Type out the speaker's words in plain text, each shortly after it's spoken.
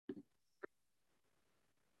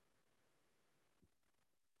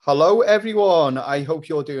Hello, everyone. I hope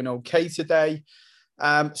you're doing okay today.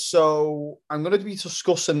 So I'm going to be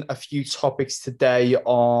discussing a few topics today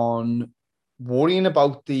on worrying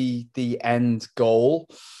about the end goal,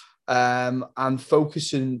 and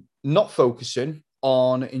not focusing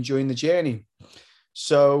on enjoying the journey.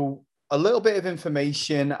 So a little bit of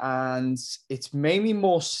information, and it's mainly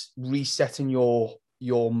more resetting your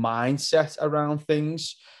mindset around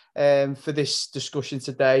things for this discussion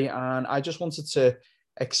today. And I just wanted to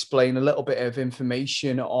explain a little bit of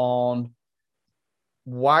information on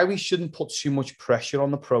why we shouldn't put too much pressure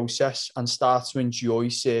on the process and start to enjoy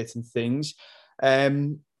certain things.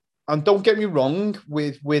 Um, and don't get me wrong,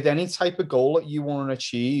 with any type of goal that you want to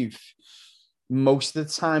achieve, most of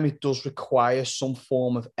the time it does require some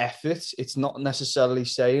form of effort. It's not necessarily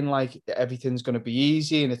saying like everything's going to be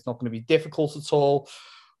easy and it's not going to be difficult at all,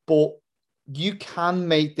 but you can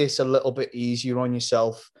make this a little bit easier on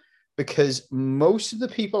yourself, because most of the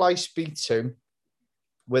people I speak to,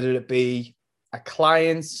 whether it be a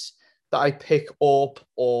client that I pick up,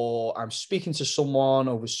 or I'm speaking to someone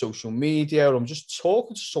over social media, or I'm just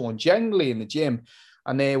talking to someone generally in the gym,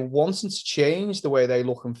 and they're wanting to change the way they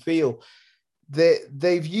look and feel,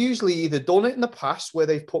 they've usually either done it in the past where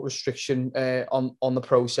they've put restriction on the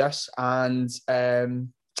process, and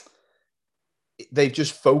they've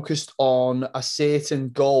just focused on a certain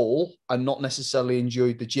goal and not necessarily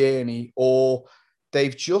enjoyed the journey, or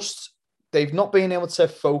they've just they've not been able to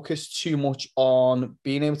focus too much on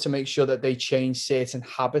being able to make sure that they change certain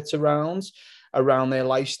habits around their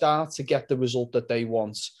lifestyle to get the result that they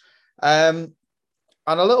want. um,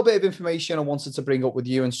 and a little bit of information I wanted to bring up with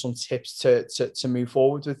you and some tips to move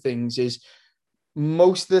forward with things is,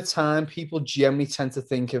 most of the time people generally tend to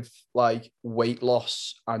think of like weight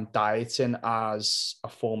loss and dieting as a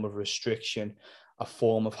form of restriction, a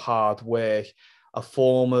form of hard work, a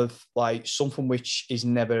form of like something which is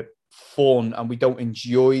never fun, and we don't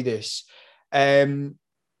enjoy this. Um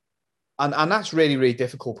and and that's really, really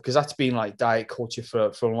difficult, because that's been like diet culture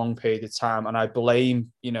for a long period of time, and I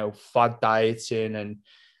blame, fad dieting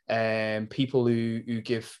and people who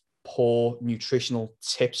give poor nutritional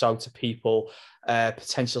tips out to people,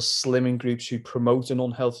 potential slimming groups who promote an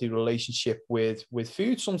unhealthy relationship with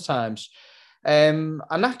food sometimes. And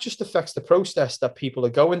that just affects the process that people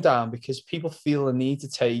are going down, because people feel the need to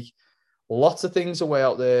take lots of things away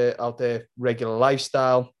out their regular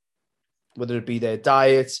lifestyle, whether it be their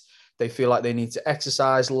diet. They feel like they need to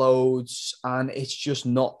exercise loads, and it's just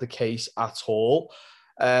not the case at all.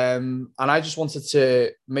 And I just wanted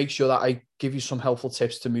to make sure that I give you some helpful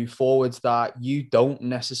tips to move forward, that you don't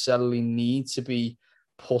necessarily need to be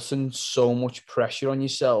putting so much pressure on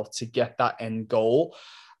yourself to get that end goal.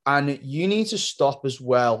 And you need to stop as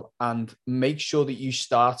well and make sure that you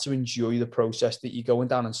start to enjoy the process that you're going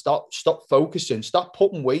down, and stop focusing, stop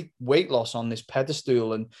putting weight loss on this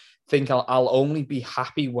pedestal and think I'll only be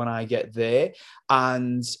happy when I get there.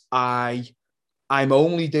 And I'm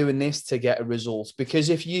only doing this to get a result. Because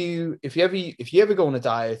if you ever go on a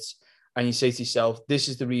diet and you say to yourself, this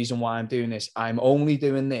is the reason why I'm doing this, I'm only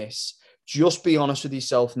doing this, just be honest with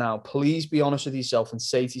yourself now. Please be honest with yourself and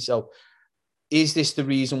say to yourself, is this the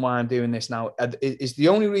reason why I'm doing this now? Is the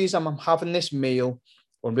only reason I'm having this meal,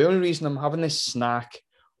 or the only reason I'm having this snack,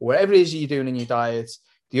 or whatever it is you're doing in your diet,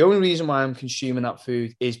 the only reason why I'm consuming that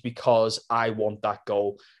food is because I want that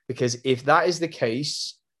goal? Because if that is the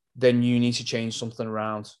case, then you need to change something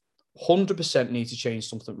around. 100% need to change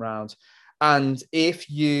something around. And if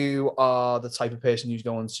you are the type of person who's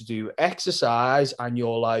going to do exercise and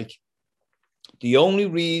you're like, the only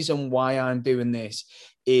reason why I'm doing this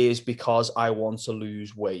is because I want to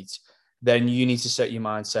lose weight, then you need to set your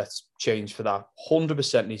mindset change for that.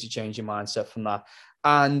 100% need to change your mindset from that.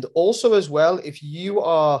 And also, as well, if you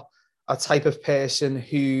are a type of person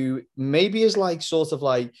who maybe is like sort of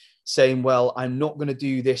like saying, well, I'm not going to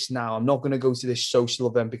do this now. I'm not going to go to this social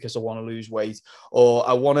event because I want to lose weight, or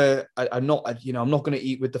I'm not, I'm not going to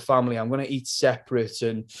eat with the family. I'm going to eat separate.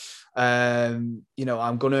 And I'm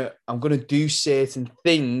gonna do certain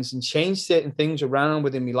things and change certain things around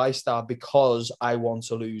within my lifestyle because I want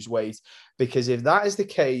to lose weight. Because if that is the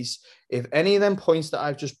case, if any of them points that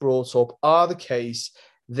I've just brought up are the case,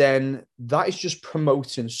 then that is just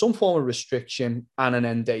promoting some form of restriction and an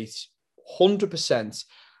end date. 100%.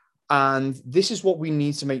 And this is what we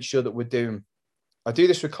need to make sure that we're doing. I do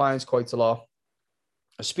this with clients quite a lot.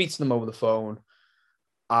 I speak to them over the phone.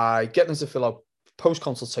 I get them to fill out post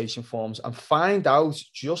consultation forms and find out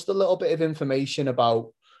just a little bit of information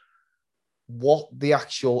about what the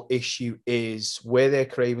actual issue is, where their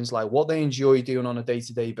cravings lie, what they enjoy doing on a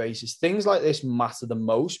day-to-day basis. Things like this matter the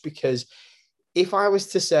most, because if I was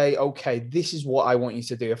to say, okay, this is what I want you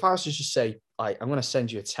to do, if I was to just say, like, I'm going to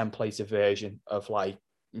send you a templated version of like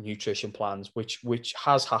nutrition plans, which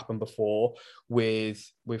has happened before with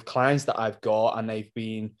clients that I've got, and they've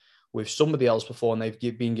been with somebody else before, and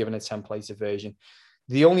they've been given a templated version.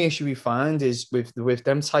 The only issue we find is with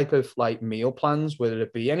them type of like meal plans, whether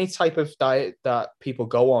it be any type of diet that people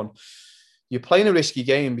go on, you're playing a risky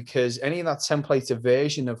game, because any of that templated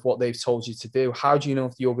version of what they've told you to do, how do you know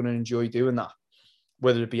if you're going to enjoy doing that?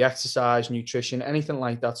 Whether it be exercise, nutrition, anything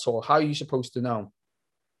like that. So how are you supposed to know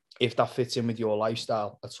if that fits in with your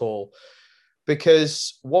lifestyle at all?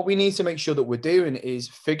 Because what we need to make sure that we're doing is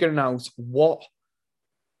figuring out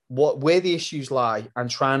where the issues lie and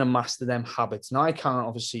trying to master them habits. Now, I can't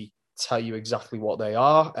obviously tell you exactly what they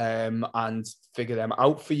are and figure them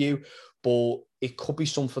out for you, but it could be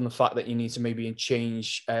something, the fact that you need to maybe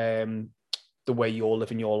change the way you're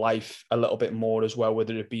living your life a little bit more as well,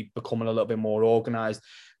 whether it be becoming a little bit more organized,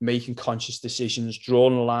 making conscious decisions,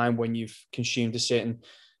 drawing a line when you've consumed a certain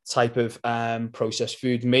type of processed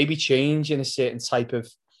food, maybe changing a certain type of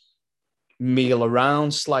meal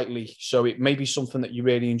around slightly. So it may be something that you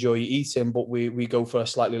really enjoy eating, but we go for a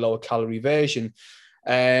slightly lower calorie version.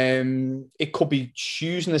 It could be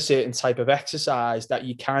choosing a certain type of exercise that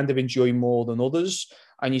you kind of enjoy more than others,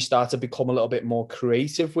 and you start to become a little bit more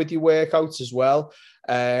creative with your workouts as well.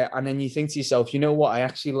 And then you think to yourself, you know what, I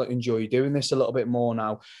actually enjoy doing this a little bit more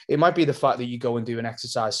now. It might be the fact that you go and do an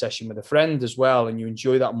exercise session with a friend as well, and you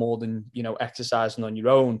enjoy that more than, you know, exercising on your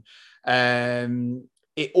own.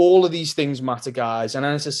 All of these things matter, guys. And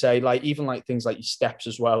as I say, like, even like things like your steps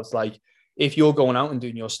as well. It's like, if you're going out and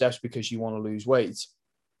doing your steps because you want to lose weight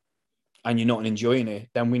and you're not enjoying it,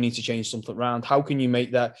 then we need to change something around. How can you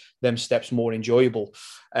make them steps more enjoyable?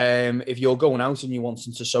 If you're going out and you want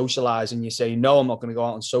to socialize and you say, no, I'm not going to go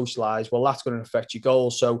out and socialize, well, that's going to affect your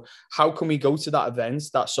goals. So how can we go to that event,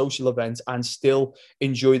 that social event, and still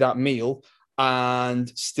enjoy that meal and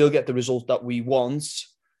still get the result that we want?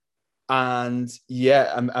 And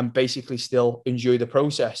basically still enjoy the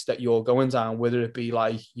process that you're going down, whether it be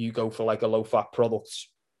like you go for like a low fat product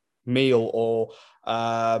meal, or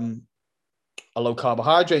a low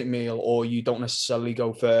carbohydrate meal, or you don't necessarily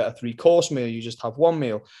go for a 3-course meal, you just have one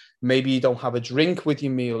meal. Maybe you don't have a drink with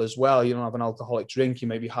your meal as well. You don't have an alcoholic drink. You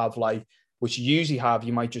maybe have, like, which you usually have,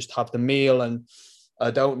 you might just have the meal and I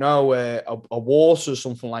don't know, a water or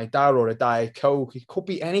something like that, or a Diet Coke. It could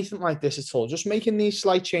be anything like this at all. Just making these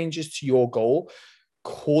slight changes to your goal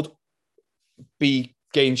could be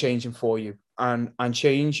game changing for you, and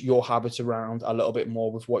change your habits around a little bit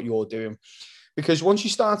more with what you're doing. Because once you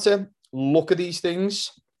start to look at these things,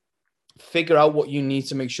 figure out what you need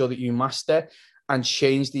to make sure that you master, and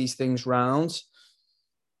change these things around,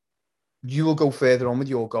 you will go further on with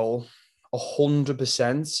your goal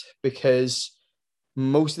 100%. Because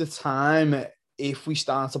most of the time, if we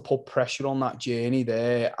start to put pressure on that journey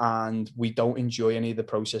there and we don't enjoy any of the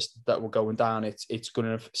process that we're going down, it's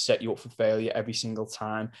going to set you up for failure every single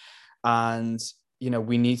time. And, you know,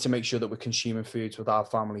 we need to make sure that we're consuming foods with our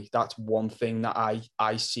family. That's one thing that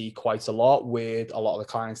I see quite a lot with a lot of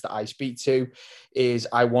the clients that I speak to, is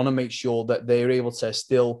I want to make sure that they're able to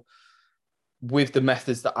still, with the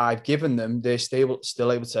methods that I've given them, they're still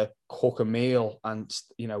able to cook a meal and,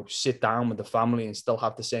 you know, sit down with the family and still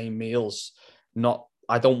have the same meals.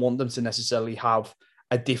 I don't want them to necessarily have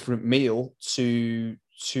a different meal to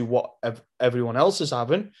what everyone else is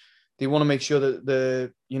having. They want to make sure that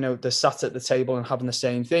they're sat at the table and having the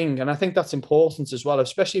same thing. And I think that's important as well,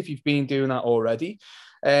 especially if you've been doing that already.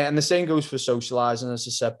 And the same goes for socializing, as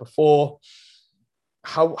I said before.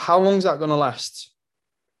 How long is that going to last?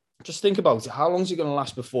 Just think about it. How long is it going to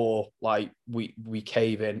last before, like, we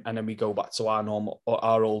cave in and then we go back to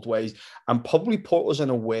our old ways, and probably put us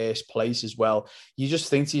in a worse place as well? You just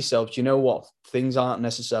think to yourself, do you know what? Things aren't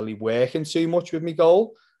necessarily working too much with my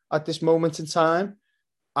goal at this moment in time.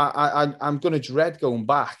 I'm going to dread going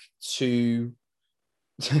back to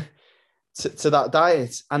to that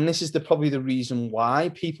diet. And this is probably the reason why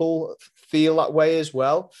people feel that way as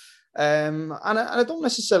well. And I don't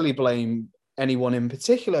necessarily blame anyone in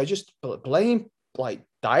particular. I just blame, like,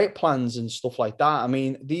 diet plans and stuff like that. I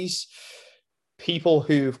mean, these people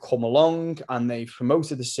who've come along and they've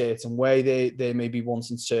promoted a certain way, they may be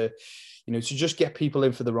wanting to, you know, to just get people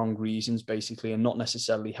in for the wrong reasons, basically, and not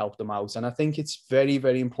necessarily help them out. And I think it's very,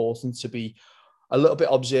 very important to be a little bit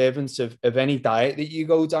observant of any diet that you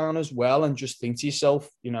go down as well, and just think to yourself,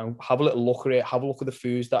 you know, have a little look at it, have a look at the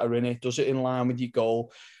foods that are in it. Does it in line with your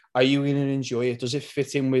goal? Are you going to enjoy it? Does it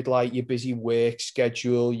fit in with, like, your busy work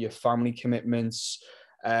schedule, your family commitments?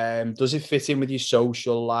 Does it fit in with your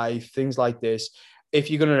social life? Things like this. if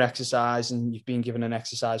you're going to exercise and you've been given an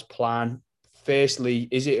exercise plan, firstly,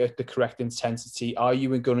 is it at the correct intensity? Are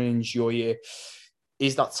you going to enjoy it?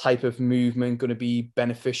 Is that type of movement going to be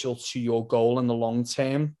beneficial to your goal in the long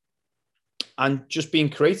term? And just being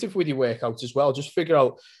creative with your workouts as well. Just figure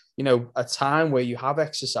out, a time where you have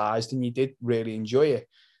exercised and you did really enjoy it,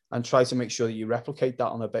 and try to make sure that you replicate that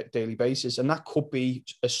on a daily basis. And that could be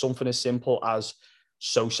something as simple as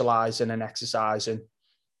socializing and exercising.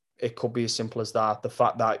 It could be as simple as that. The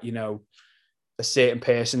fact that, a certain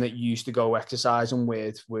person that you used to go exercising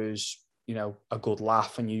with was, a good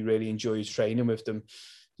laugh and you really enjoyed training with them.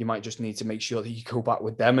 You might just need to make sure that you go back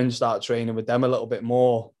with them and start training with them a little bit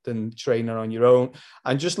more than training on your own.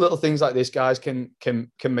 And just little things like this, guys, can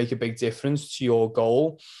make a big difference to your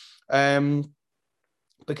goal.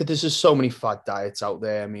 Because there's just so many fad diets out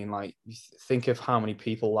there. I mean, like, think of how many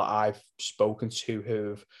people that I've spoken to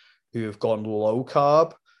who have gone low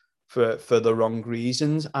carb for the wrong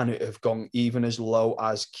reasons, and have gone even as low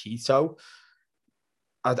as keto.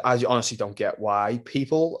 I honestly don't get why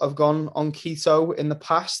people have gone on keto in the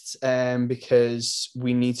past, because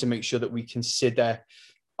we need to make sure that we consider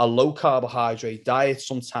a low carbohydrate diet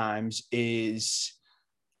sometimes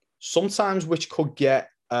which could get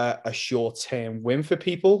a short-term win for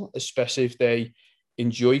people, especially if they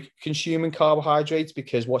enjoy consuming carbohydrates,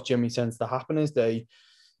 because what generally tends to happen is they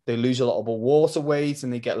lose a lot of water weight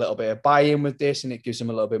and they get a little bit of buy-in with this, and it gives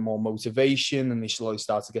them a little bit more motivation and they slowly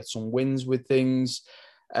start to get some wins with things.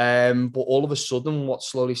 But all of a sudden, what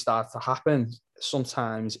slowly starts to happen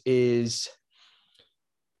sometimes is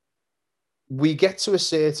we get to a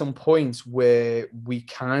certain point where we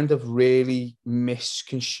kind of really miss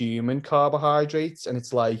consuming carbohydrates. And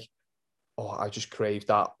it's like, oh, I just crave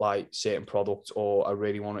that like certain product, or I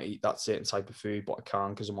really want to eat that certain type of food, but I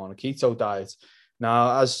can't because I'm on a keto diet.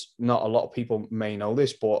 Now, as not a lot of people may know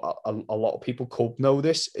this, but a lot of people could know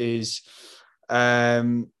this, is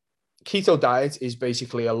keto diet is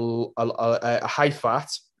basically a high fat,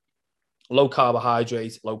 low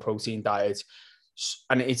carbohydrate, low protein diet.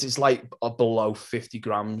 And it is like below 50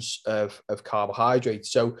 grams of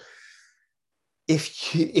carbohydrates. So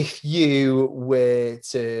if you were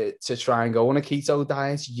to try and go on a keto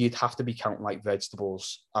diet, you'd have to be counting like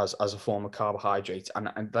vegetables as a form of carbohydrate. And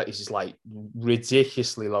that is just like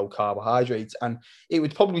ridiculously low carbohydrates. And it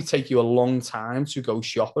would probably take you a long time to go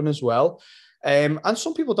shopping as well. And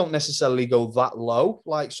some people don't necessarily go that low.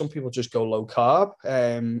 Like, some people just go low carb,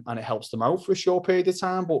 and it helps them out for a short period of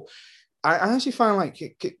time. But I actually find, like,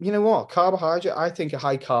 you know what, carbohydrate, I think a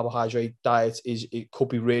high carbohydrate diet it could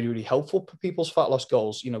be really, really helpful for people's fat loss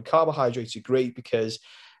goals. Carbohydrates are great because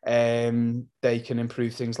they can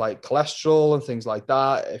improve things like cholesterol and things like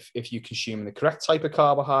that. If you're consuming the correct type of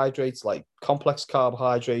carbohydrates, like complex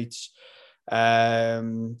carbohydrates,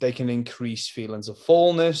 they can increase feelings of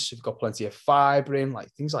fullness. You've got plenty of fiber in,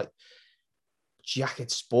 like things like jacket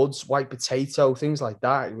spuds, white potato, things like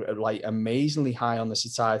that, are like amazingly high on the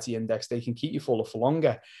satiety index. They can keep you fuller for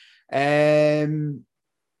longer.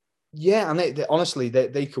 Yeah, and they honestly,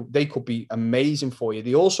 they could be amazing for you.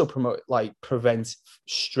 They also prevent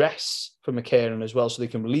stress from occurring as well, so they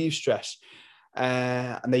can relieve stress,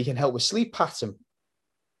 and they can help with sleep pattern.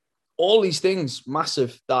 All these things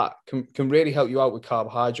massive that can really help you out with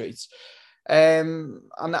carbohydrates, and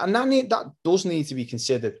that does need to be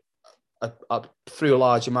considered through a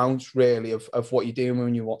large amount, really, of what you're doing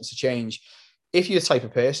when you want to change. If you're the type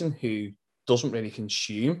of person who doesn't really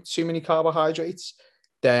consume too many carbohydrates,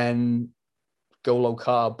 then go low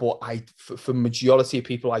carb. But for majority of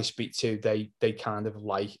people I speak to, they kind of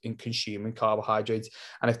like in consuming carbohydrates.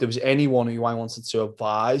 And if there was anyone who I wanted to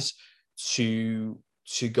advise to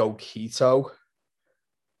go keto,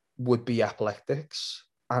 would be epileptics.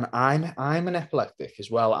 And I'm an epileptic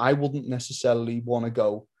as well. I wouldn't necessarily want to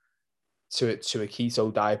go to a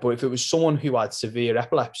keto diet, but if it was someone who had severe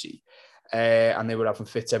epilepsy, and they were having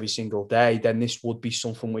fits every single day, then this would be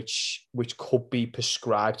something which could be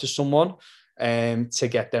prescribed to someone, to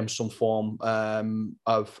get them some form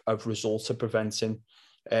of results of preventing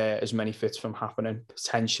as many fits from happening,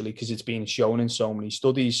 potentially, because it's been shown in so many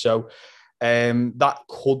studies. So that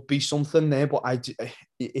could be something there. But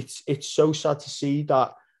it's so sad to see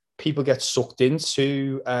that people get sucked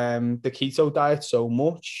into the keto diet so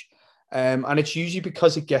much. And it's usually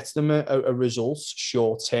because it gets them a result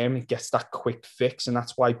short term. It gets that quick fix. And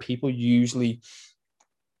that's why people usually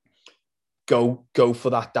go for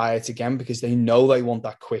that diet again, because they know they want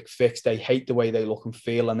that quick fix. They hate the way they look and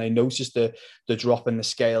feel, and they notice the drop in the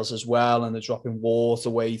scales as well, and the drop in water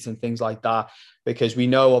weight and things like that. Because we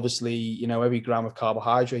know, obviously, every gram of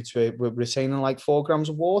carbohydrates, we're retaining like 4 grams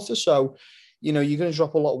of water. So you're going to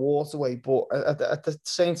drop a lot of water weight, but at the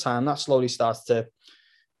same time, that slowly starts to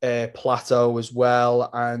plateau as well.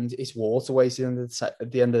 And it's water weight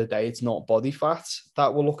at the end of the day. It's not body fat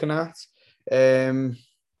that we're looking at.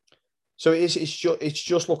 So it's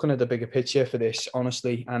just looking at the bigger picture for this,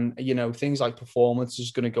 honestly. And things like performance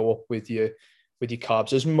is going to go up with your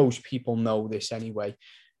carbs, as most people know this anyway.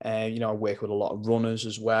 I work with a lot of runners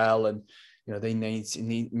as well, and they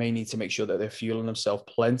may need to make sure that they're fueling themselves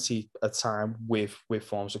plenty of time with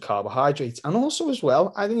forms of carbohydrates. And also as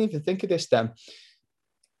well, I didn't even think of this then.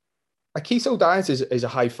 A keto diet is a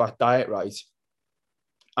high fat diet, right?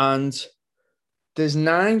 And there's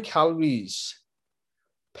 9 calories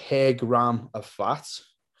per gram of fat,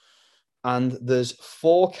 and there's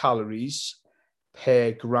 4 calories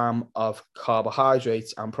per gram of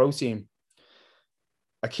carbohydrates and protein.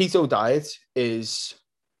 A keto diet is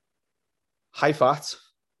high fat,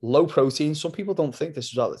 low protein. Some people don't think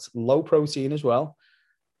this as well. It's low protein as well,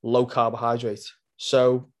 low carbohydrate.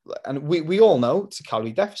 So, and we all know it's a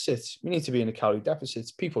calorie deficit. We need to be in a calorie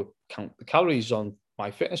deficit. People count the calories on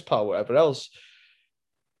MyFitnessPal, whatever else.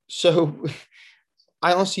 So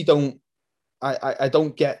I honestly I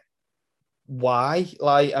don't get why.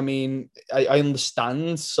 Like, I mean, I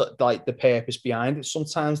understand like the purpose behind it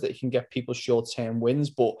sometimes, that it can get people short-term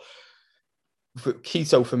wins, but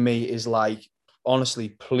keto for me is like, honestly,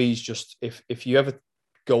 please just, if you ever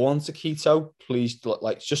go on to keto, please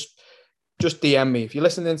like just DM me. If you're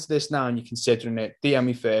listening to this now and you're considering it, DM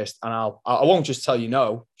me first, and I won't just tell you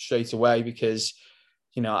no straight away, because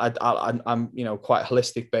I'm quite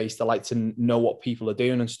holistic based. I like to know what people are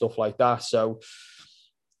doing and stuff like that. So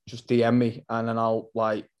just DM me, and then I'll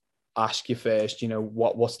like ask you first,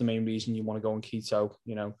 what's the main reason you want to go on keto?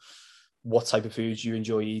 What type of foods you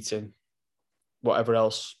enjoy eating, whatever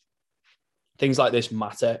else. Things like this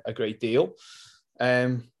matter a great deal.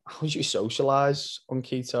 How do you socialize on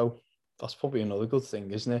keto? That's probably another good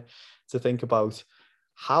thing, isn't it? To think about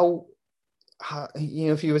how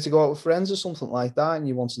if you were to go out with friends or something like that and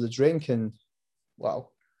you wanted to drink, and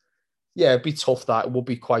well, yeah, it'd be tough. That it would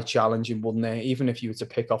be quite challenging, wouldn't it? Even if you were to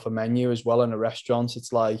pick off a menu as well in a restaurant,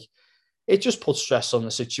 it's like, it just puts stress on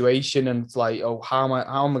the situation, and it's like, oh, how am I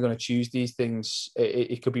going to choose these things?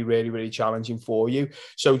 It could be really, really challenging for you.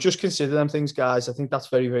 So just consider them things, guys. I think that's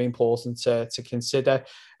very, very important to consider.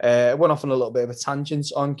 I went off on a little bit of a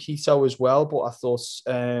tangent on keto as well, but I thought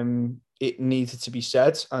it needed to be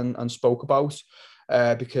said and spoke about,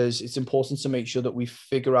 because it's important to make sure that we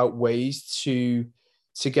figure out ways to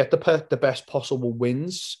get the best possible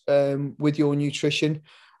wins with your nutrition,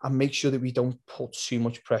 and make sure that we don't put too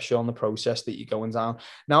much pressure on the process that you're going down.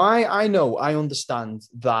 Now, I understand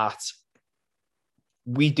that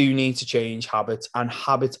we do need to change habits, and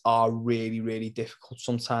habits are really, really difficult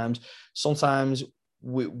sometimes. Sometimes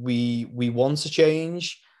we want to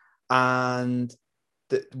change, and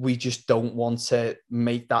that we just don't want to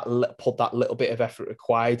put that little bit of effort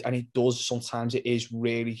required. And it does, sometimes it is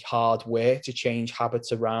really hard work to change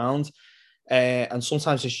habits around. And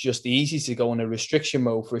sometimes it's just easy to go in a restriction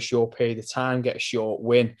mode for a short period of time, get a short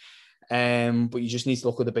win. But you just need to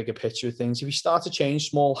look at the bigger picture of things. If you start to change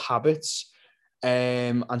small habits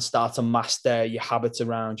and start to master your habits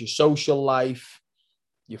around your social life,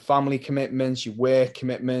 your family commitments, your work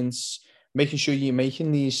commitments, making sure you're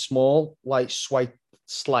making these small, like slight,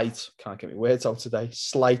 can't get my words out today,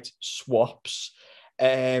 slight swaps,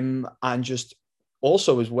 and just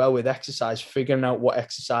also as well with exercise, figuring out what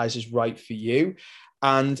exercise is right for you.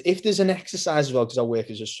 And if there's an exercise as well, because I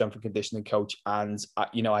work as a strength and conditioning coach, and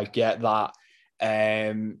I get that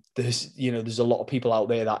there's a lot of people out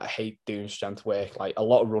there that hate doing strength work. Like a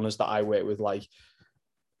lot of runners that I work with, like,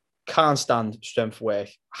 can't stand strength work.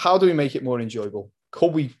 How do we make it more enjoyable?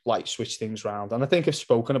 Could we like switch things around? And I think I've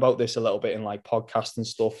spoken about this a little bit in like podcasts and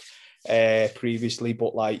stuff previously,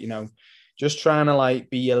 but like, just trying to like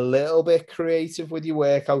be a little bit creative with your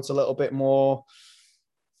workouts a little bit more.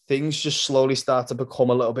 Things just slowly start to become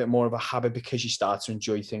a little bit more of a habit because you start to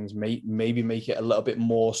enjoy things. Maybe make it a little bit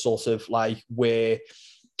more sort of like where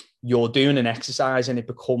you're doing an exercise and it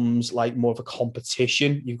becomes like more of a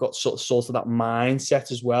competition. You've got sort of that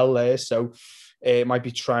mindset as well there. So it might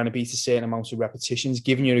be trying to beat a certain amount of repetitions,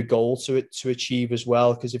 giving you a goal to achieve as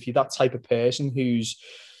well. Because if you're that type of person who's,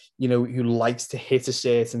 who likes to hit a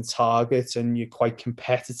certain target and you're quite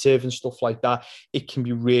competitive and stuff like that, it can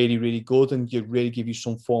be really, really good and you really give you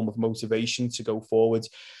some form of motivation to go forward.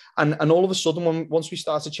 And all of a sudden, once we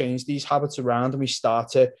start to change these habits around and we start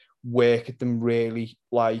to work at them really,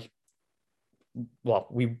 we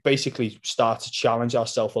basically start to challenge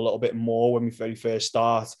ourselves a little bit more when we very first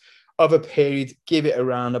start of a period, give it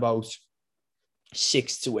around about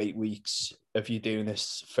 6 to 8 weeks. of you doing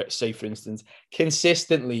this, say for instance,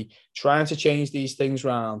 consistently trying to change these things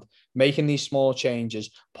around, making these small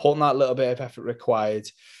changes, putting that little bit of effort required,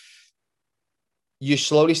 you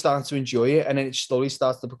slowly start to enjoy it, and then it slowly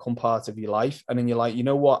starts to become part of your life. And then you're like, you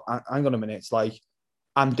know what? Hang on a minute. It's like,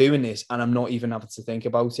 I'm doing this and I'm not even having to think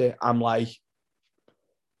about it. I'm like,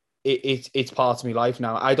 it's part of my life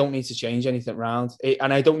now. I don't need to change anything around it,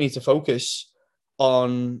 and I don't need to focus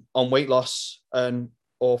on weight loss and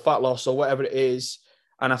or fat loss or whatever it is,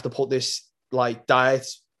 and have to put this like diet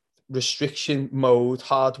restriction mode,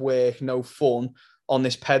 hard work, no fun on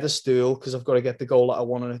this pedestal because I've got to get the goal that I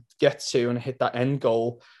want to get to and hit that end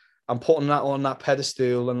goal. I'm putting that on that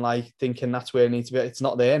pedestal and like thinking that's where I need to be. It's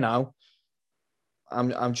not there now.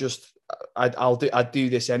 I'm just I'd do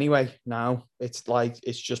this anyway now. It's like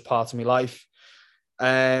it's just part of my life.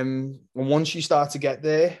 And once you start to get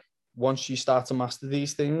there, once you start to master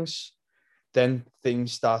these things, then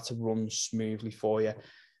things start to run smoothly for you.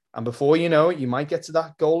 And before you know it, you might get to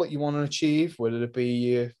that goal that you want to achieve, whether it be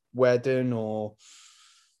your wedding or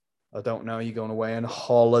I don't know, you're going away on a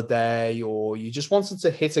holiday or you just wanted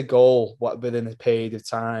to hit a goal within a period of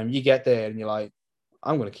time. You get there and you're like,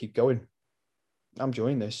 I'm going to keep going. I'm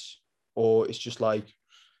enjoying this. Or it's just like,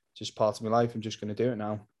 just part of my life. I'm just going to do it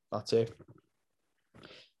now. That's it.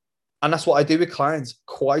 And that's what I do with clients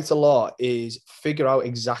quite a lot is figure out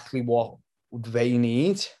exactly what they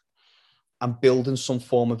need and building some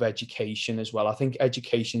form of education as well. I think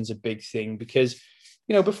education is a big thing because,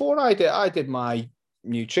 you know, before I did my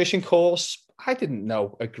nutrition course, I didn't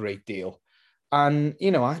know a great deal. And,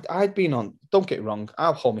 you know, I'd been on, don't get me wrong,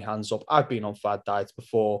 I'll hold my hands up. I've been on fad diets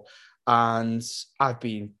before and I've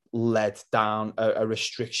been led down a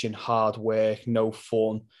restriction, hard work, no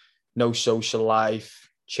fun, no social life,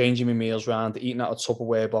 changing my meals around, eating out of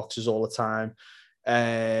Tupperware boxes all the time.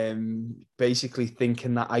 Basically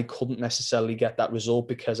thinking that I couldn't necessarily get that result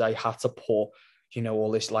because I had to put, you know,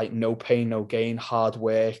 all this like no pain, no gain, hard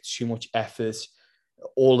work, too much effort,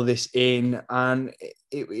 all of this in. And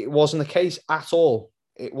it wasn't the case at all.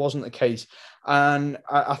 It wasn't the case. And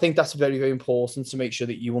I think that's very, very important to make sure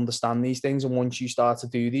that you understand these things. And once you start to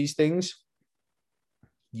do these things,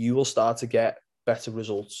 you will start to get better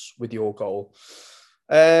results with your goal.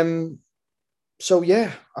 So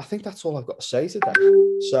yeah, I think that's all I've got to say today.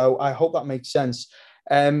 So I hope that makes sense.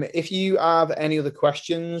 If you have any other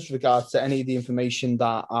questions regards to any of the information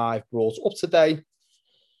that I've brought up today,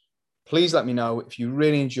 please let me know. If you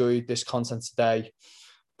really enjoyed this content today,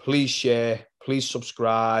 please share, please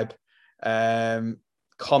subscribe,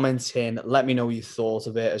 comment in, let me know what you thought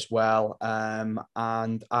of it as well.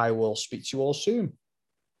 And I will speak to you all soon.